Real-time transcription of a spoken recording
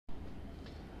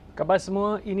Khabar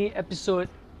semua, ini episod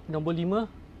nombor 5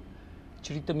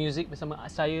 cerita muzik bersama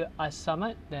saya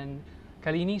As-Samad, dan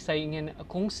kali ini saya ingin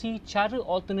kongsi cara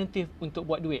alternatif untuk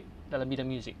buat duit dalam bidang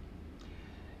muzik.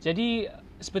 Jadi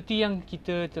seperti yang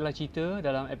kita telah cerita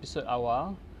dalam episod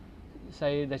awal,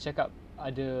 saya dah cakap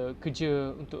ada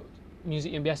kerja untuk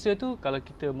muzik yang biasa tu. Kalau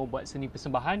kita mau buat seni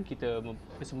persembahan, kita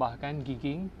mempersembahkan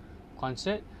gigging,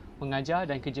 konsert, mengajar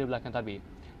dan kerja belakang tabir.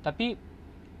 Tapi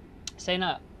saya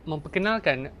nak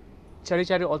memperkenalkan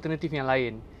cara-cara alternatif yang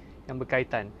lain yang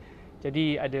berkaitan.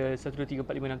 Jadi ada 1, 2, 3,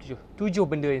 4, 5, 6, 7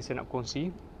 benda yang saya nak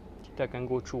kongsi. Kita akan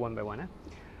go through one by one.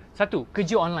 Satu,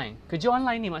 kerja online. Kerja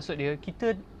online ni maksud dia,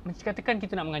 kita katakan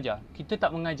kita nak mengajar. Kita tak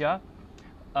mengajar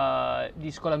di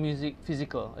sekolah muzik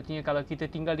fizikal. Artinya kalau kita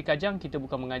tinggal di Kajang, kita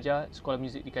bukan mengajar sekolah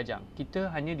muzik di Kajang.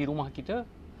 Kita hanya di rumah kita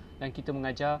dan kita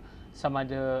mengajar sama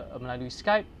ada melalui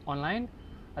Skype online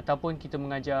ataupun kita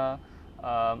mengajar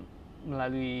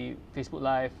melalui Facebook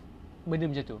Live, benda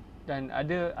macam tu. Dan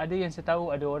ada yang saya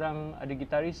tahu, ada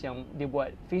gitaris yang dia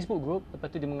buat Facebook group, lepas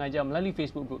tu dia mengajar melalui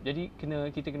Facebook group. Jadi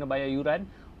kita kena bayar yuran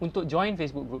untuk join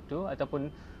Facebook group tu,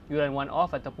 ataupun yuran one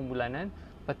off ataupun bulanan.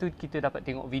 Lepas tu kita dapat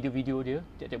tengok video-video dia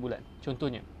tiap-tiap bulan.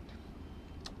 Contohnya.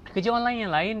 Kerja online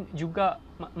yang lain juga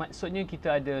maksudnya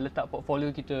kita ada letak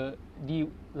portfolio kita di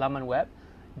laman web.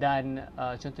 Dan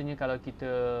contohnya kalau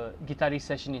kita gitaris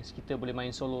sessionist, kita boleh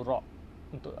main solo rock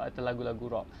untuk atau lagu-lagu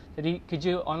rock. Jadi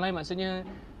kerja online maksudnya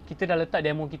kita dah letak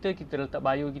demo kita letak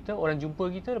bio kita, orang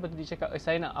jumpa kita, lepas tu dia cakap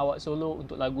saya nak awak solo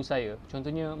untuk lagu saya.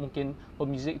 Contohnya mungkin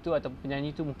pemuzik tu atau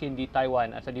penyanyi tu mungkin di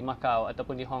Taiwan atau di Macau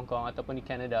ataupun di Hong Kong ataupun di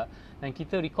Canada, dan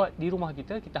kita record di rumah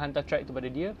kita hantar track tu pada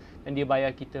dia dan dia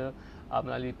bayar kita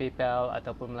melalui PayPal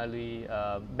ataupun melalui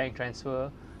bank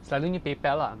transfer. Selalunya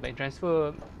PayPal lah. Bank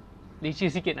transfer leceh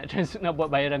sikit nak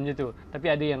buat bayaran macam tu. Tapi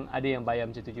ada yang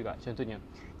bayar macam tu juga contohnya.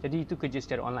 Jadi itu kerja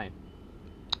secara online.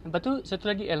 Lepas tu satu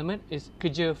lagi elemen is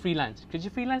kerja freelance.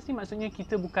 Kerja freelance ni maksudnya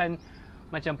kita bukan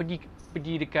macam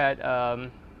pergi dekat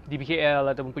DBKL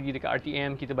ataupun pergi dekat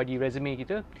RTM, kita bagi resume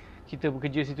kita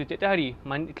bekerja situ tiap-tiap hari,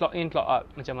 clock in clock out,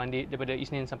 macam Monday daripada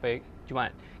Isnin sampai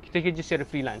Jumaat. Kita kerja secara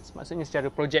freelance, maksudnya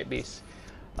secara project base.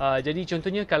 Jadi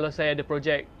contohnya kalau saya ada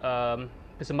projek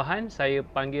persembahan, saya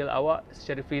panggil awak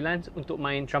secara freelance untuk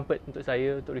main trumpet untuk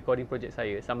saya, untuk recording projek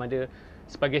saya. Sama ada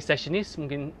sebagai sessionist,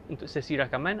 mungkin untuk sesi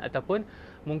rakaman, ataupun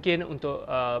mungkin untuk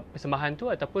persembahan tu,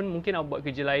 ataupun mungkin awak buat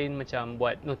kerja lain macam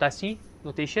buat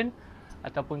notation,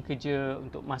 ataupun kerja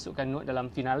untuk masukkan note dalam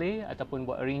finale, ataupun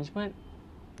buat arrangement.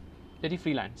 Jadi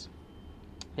freelance.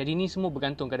 Jadi ni semua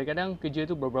bergantung. Kadang-kadang kerja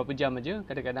tu beberapa jam aja,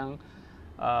 kadang-kadang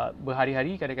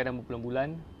berhari-hari, kadang-kadang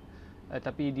berbulan-bulan.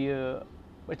 Tapi dia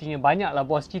artinya banyaklah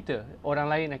bos kita. Orang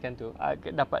lain akan tu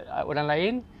dapat orang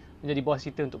lain menjadi bos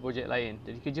kita untuk projek lain.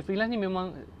 Jadi kerja freelance ni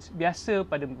memang biasa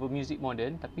pada muzik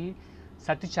moden, tapi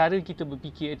satu cara kita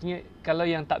berfikir, artinya kalau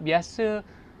yang tak biasa,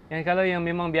 kalau yang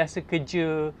memang biasa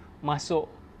kerja masuk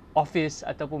office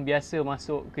ataupun biasa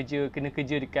masuk kena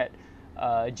kerja dekat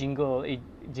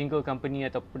jingle company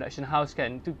atau production house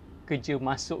kan, tu kerja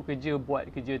buat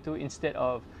kerja tu instead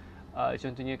of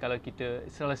contohnya kalau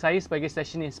saya sebagai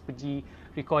sessionist pergi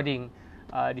recording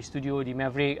di studio di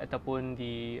Maverick ataupun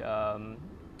di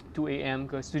 2AM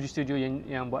ke studio-studio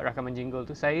yang buat rakaman jingle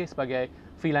tu, saya sebagai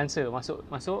freelancer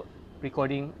masuk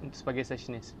recording sebagai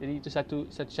sessionist. Jadi itu satu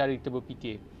cara kita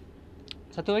berfikir.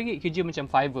 Satu lagi kerja macam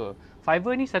Fiverr.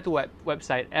 Fiverr ni satu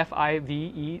website,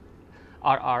 Fiverr.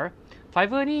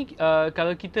 Fiverr ni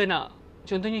kalau kita nak,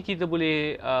 contohnya kita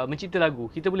boleh mencipta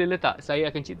lagu. Kita boleh letak, saya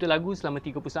akan cipta lagu selama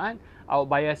 30 saat, awak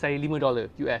bayar saya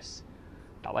 $5 US.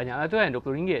 Tak banyak lah tu kan,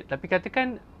 RM20. Tapi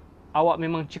katakan awak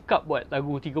memang cekap buat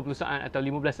lagu 30 saat atau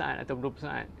 15 saat atau 20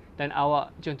 saat, dan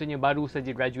awak contohnya baru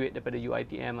saja graduate daripada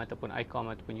UiTM ataupun ICOM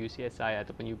ataupun UCSI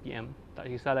ataupun UPM, tak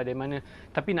kisahlah dari mana,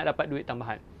 tapi nak dapat duit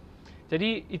tambahan.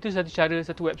 Jadi itu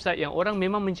satu website yang orang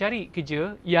memang mencari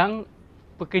kerja yang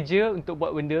pekerja untuk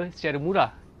buat benda secara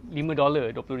murah, $5,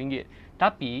 RM20.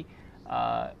 Tapi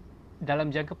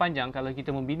dalam jangka panjang, kalau kita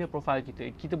membina profil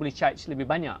kita boleh charge lebih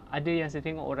banyak. Ada yang saya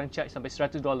tengok orang charge sampai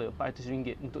 $100,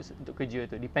 RM400 untuk kerja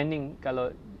tu. Depending,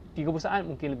 kalau 30 saat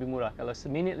mungkin lebih murah, kalau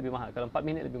seminit lebih mahal, kalau 4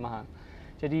 minit lebih mahal.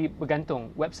 Jadi bergantung.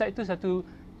 Website tu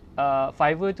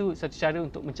Fiverr tu satu cara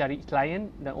untuk mencari klien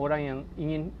dan orang yang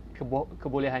ingin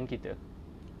kebolehan kita.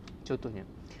 Contohnya.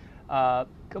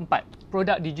 Keempat,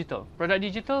 produk digital. Produk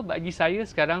digital bagi saya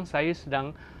sekarang, saya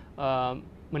sedang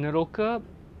meneroka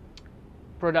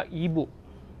produk e-book.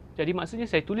 Jadi maksudnya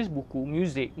saya tulis buku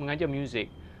muzik,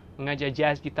 mengajar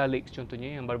jazz, guitar licks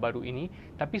contohnya yang baru-baru ini,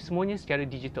 tapi semuanya secara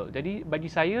digital. Jadi bagi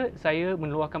saya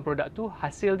mengeluarkan produk tu,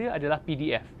 hasil dia adalah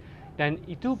PDF, dan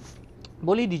itu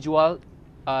boleh dijual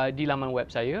di laman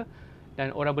web saya, dan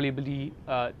orang boleh beli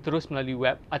terus melalui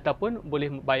web ataupun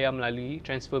boleh bayar melalui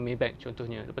transfer Maybank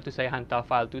contohnya. Lepas tu saya hantar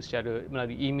file tu secara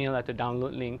melalui email atau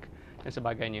download link dan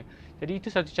sebagainya. Jadi itu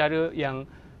satu cara yang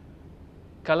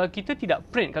kalau kita tidak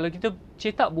print, kalau kita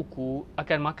cetak buku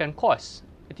akan makan kos.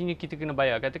 Artinya kita kena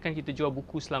bayar. Katakan kita jual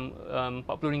buku selama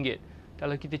RM40.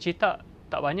 Kalau kita cetak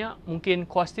tak banyak, mungkin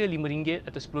kos dia RM5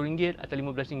 atau RM10 atau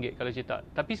RM15 kalau cetak.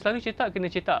 Tapi selalu cetak kena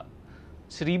cetak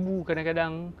 1,000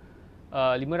 kadang-kadang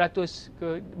 500 ke,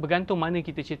 bergantung mana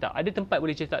kita cetak. Ada tempat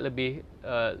boleh cetak lebih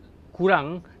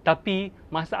kurang, tapi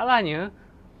masalahnya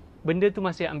benda tu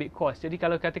masih ambil kos. Jadi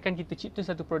kalau katakan kita cipta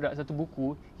satu produk, satu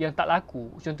buku yang tak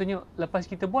laku, contohnya lepas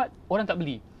kita buat orang tak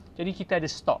beli, jadi kita ada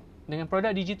stok. Dengan produk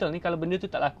digital ni, kalau benda tu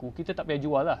tak laku, kita tak payah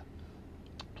jual lah,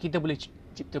 kita boleh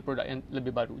cipta produk yang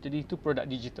lebih baru. Jadi itu produk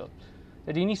digital.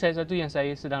 Jadi ini salah satu yang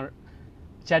saya sedang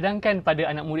cadangkan pada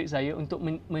anak murid saya untuk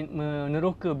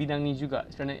meneroka bidang ni juga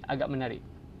kerana agak menarik.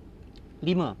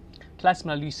 5. Kelas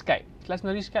melalui Skype. Kelas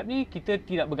melalui Skype ni kita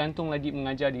tidak bergantung lagi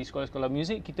mengajar di sekolah-sekolah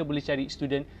muzik. Kita boleh cari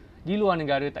student di luar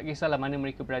negara, tak kisahlah mana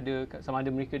mereka berada, sama ada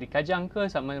mereka di Kajang ke,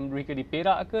 sama ada mereka di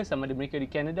Perak ke, sama ada mereka di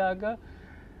Canada ke,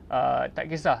 tak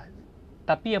kisah.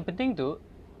 Tapi yang penting tu,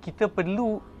 kita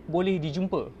perlu boleh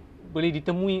dijumpa, boleh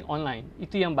ditemui online.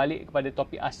 Itu yang balik kepada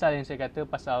topik asal yang saya kata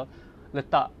pasal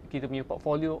letak kita punya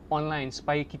portfolio online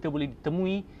supaya kita boleh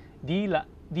ditemui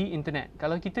di internet.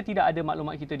 Kalau kita tidak ada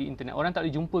maklumat kita di internet, orang tak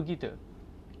boleh jumpa kita.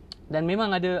 Dan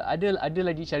memang ada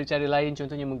lagi cara-cara lain,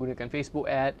 contohnya menggunakan Facebook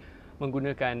ad,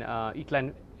 menggunakan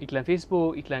iklan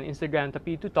Facebook, iklan Instagram,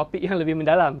 tapi itu topik yang lebih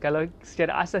mendalam. Kalau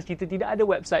secara asas kita tidak ada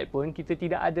website pun, kita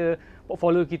tidak ada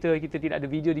portfolio kita tidak ada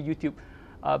video di YouTube,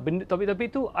 topik-topik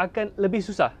itu akan lebih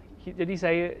susah. Jadi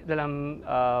saya dalam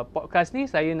podcast ni,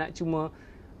 saya nak cuma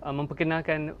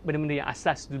memperkenalkan benda-benda yang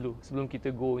asas dulu sebelum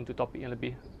kita go into topik yang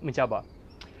lebih mencabar.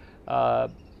 1,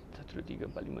 2, 3,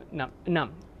 4, 5,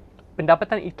 6.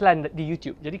 Pendapatan iklan di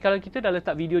YouTube. Jadi kalau kita dah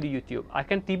letak video di YouTube,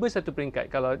 akan tiba satu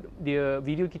peringkat kalau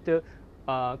video kita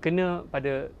kena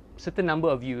pada certain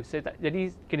number of views. Jadi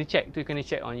kena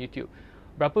check on YouTube.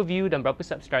 Berapa view dan berapa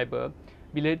subscriber.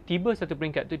 Bila tiba satu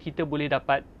peringkat tu, kita boleh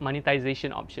dapat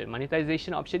monetization option.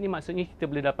 Monetization option ni maksudnya kita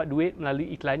boleh dapat duit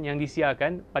melalui iklan yang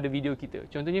disiarkan pada video kita.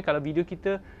 Contohnya kalau video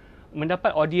kita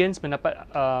mendapat audience, mendapat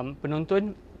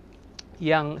penonton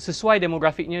yang sesuai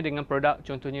demografiknya dengan produk,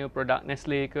 contohnya produk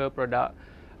Nestle ke, produk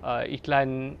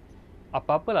iklan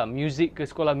apa-apalah, muzik ke,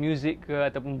 sekolah muzik ke,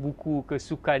 ataupun buku ke,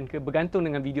 sukan ke, bergantung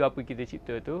dengan video apa kita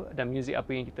cipta tu dan muzik apa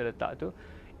yang kita letak tu.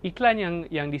 Iklan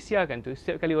yang disiarkan tu,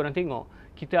 setiap kali orang tengok,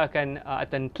 kita akan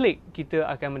klik, kita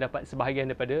akan mendapat sebahagian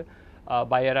daripada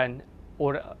bayaran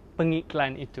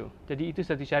pengiklan itu. Jadi itu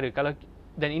satu cara.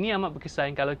 Dan ini amat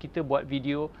berkesan kalau kita buat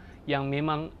video yang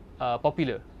memang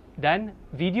popular. Dan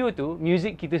video tu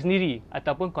muzik kita sendiri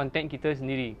ataupun konten kita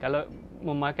sendiri. Kalau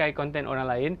memakai konten orang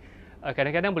lain,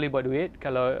 kadang-kadang boleh buat duit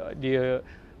kalau dia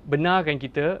benarkan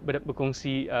kita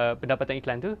berkongsi pendapatan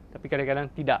iklan tu, tapi kadang-kadang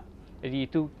tidak. Jadi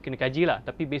itu kena kaji lah.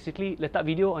 Tapi basically letak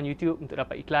video on YouTube untuk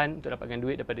dapat iklan, untuk dapatkan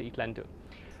duit daripada iklan tu.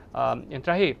 Yang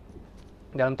terakhir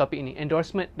dalam topik ini,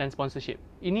 endorsement dan sponsorship.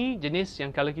 Ini jenis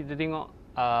yang kalau kita tengok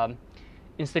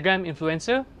Instagram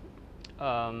influencer,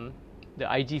 the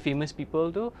IG famous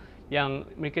people tu, yang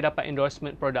mereka dapat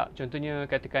endorsement produk. Contohnya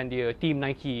katakan dia team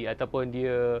Nike ataupun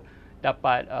dia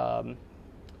dapat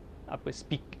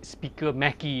speaker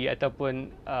Mackie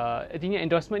ataupun artinya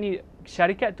endorsement ni,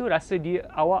 syarikat tu rasa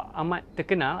awak amat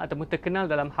terkenal ataupun terkenal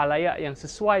dalam halayak yang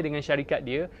sesuai dengan syarikat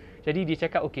dia. Jadi dia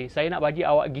cakap, okey, saya nak bagi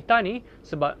awak gitar ni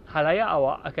sebab halayak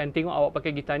awak akan tengok awak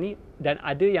pakai gitar ni, dan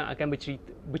ada yang akan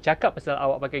bercakap pasal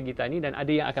awak pakai gitar ni, dan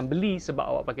ada yang akan beli sebab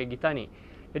awak pakai gitar ni.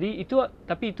 Jadi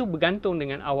tapi itu bergantung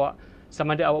dengan awak,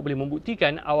 sama ada awak boleh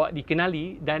membuktikan awak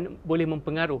dikenali dan boleh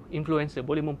mempengaruh, influencer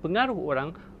boleh mempengaruh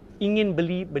orang ingin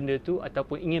beli benda tu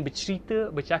ataupun ingin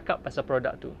bercakap pasal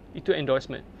produk tu. Itu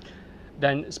endorsement.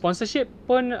 Dan sponsorship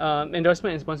pun,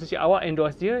 endorsement dan sponsorship, awak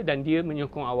endorse dia dan dia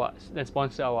menyokong awak dan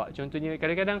sponsor awak. Contohnya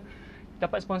kadang-kadang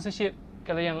dapat sponsorship,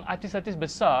 kalau yang artis-artis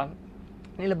besar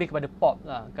ni lebih kepada pop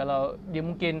lah. Kalau dia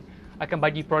mungkin akan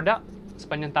bagi produk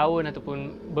sepanjang tahun ataupun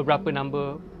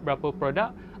berapa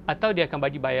produk, atau dia akan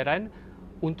bagi bayaran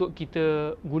untuk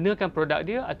kita gunakan produk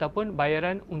dia ataupun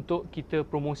bayaran untuk kita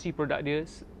promosi produk dia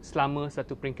selama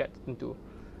satu peringkat tertentu.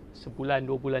 Sebulan,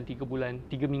 2 bulan, 3 bulan,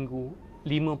 3 minggu,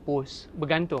 5 post,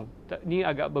 bergantung. Ni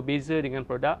agak berbeza dengan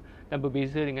produk dan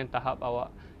berbeza dengan tahap awak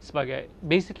sebagai,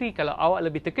 basically kalau awak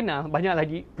lebih terkenal, banyak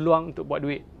lagi peluang untuk buat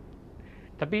duit.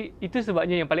 Tapi itu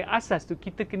sebabnya yang paling asas tu,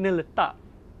 kita kena letak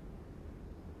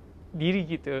diri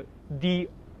kita di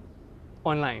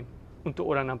online untuk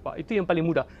orang nampak. Itu yang paling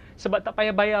mudah. Sebab tak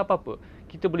payah bayar apa-apa.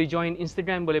 kita boleh join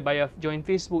Instagram, boleh bayar join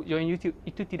Facebook, join YouTube.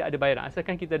 Itu tidak ada bayaran.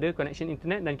 Asalkan kita ada connection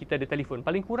internet dan kita ada telefon.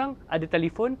 Paling kurang ada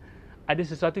telefon, ada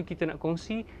sesuatu kita nak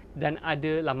kongsi dan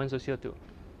ada laman sosial tu.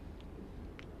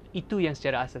 Itu yang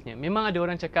secara asasnya. Memang ada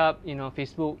orang cakap,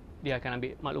 Facebook dia akan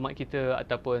ambil maklumat kita,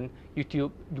 ataupun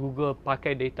YouTube, Google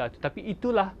pakai data tu. Tapi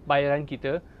itulah bayaran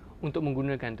kita untuk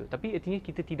menggunakan tu. Tapi artinya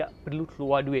kita tidak perlu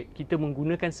keluar duit. Kita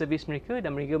menggunakan servis mereka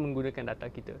dan mereka menggunakan data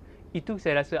kita. Itu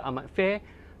saya rasa amat fair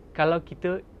kalau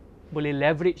kita boleh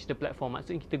leverage the platform.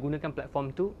 Maksudnya kita gunakan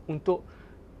platform tu untuk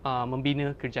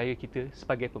membina kerjaya kita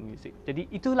sebagai pemuzik. Jadi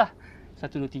itulah 1,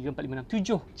 2, 3, 4, 5,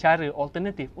 6, 7 cara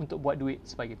alternatif untuk buat duit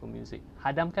sebagai pemuzik.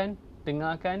 Hadamkan,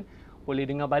 dengarkan, boleh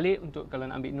dengar balik untuk kalau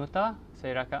nak ambil nota.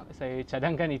 Saya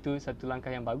cadangkan itu satu langkah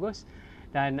yang bagus.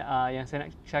 Dan yang saya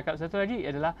nak cakap satu lagi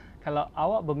adalah, kalau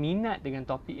awak berminat dengan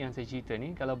topik yang saya cerita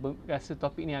ni, kalau rasa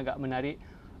topik ni agak menarik,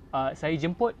 saya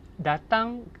jemput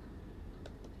datang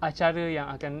acara yang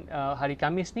akan hari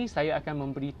Khamis ni. Saya akan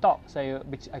memberi talk, saya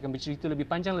akan bercerita lebih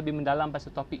panjang, lebih mendalam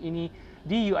pasal topik ini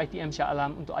di UiTM Shah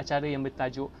Alam untuk acara yang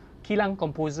bertajuk Kilang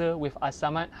Composer with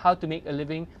As-Samad, How to Make a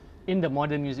Living in the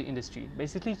Modern Music Industry.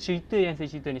 Basically cerita yang saya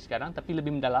cerita ni sekarang, tapi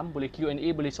lebih mendalam, boleh Q&A,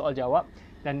 boleh soal jawab,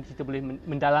 dan kita boleh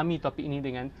mendalami topik ini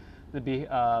dengan lebih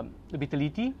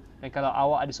teliti. Dan kalau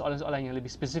awak ada soalan-soalan yang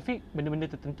lebih spesifik, benda-benda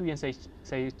tertentu yang saya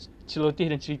celoteh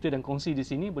dan cerita dan kongsi di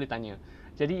sini, boleh tanya.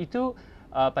 Jadi itu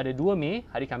pada 2 Mei,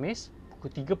 hari Khamis,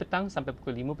 pukul 3 petang sampai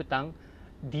pukul 5 petang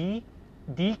di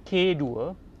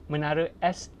DK2 Menara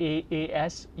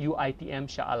SAAS UiTM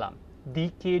Shah Alam.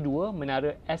 DK2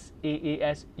 Menara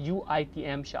SAAS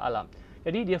UiTM Shah Alam.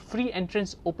 Jadi dia free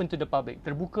entrance, open to the public,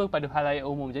 terbuka pada khalayak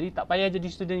umum. Jadi tak payah jadi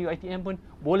student UiTM pun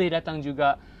boleh datang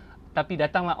juga. Tapi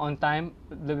datanglah on time,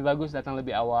 lebih bagus datang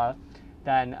lebih awal,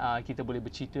 dan kita boleh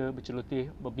bercerita,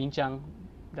 berceloteh, berbincang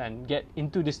dan get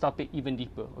into this topic even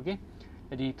deeper. Okay?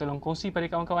 Jadi tolong kongsi pada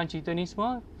kawan-kawan cerita ni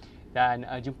semua, dan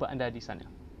jumpa anda di sana.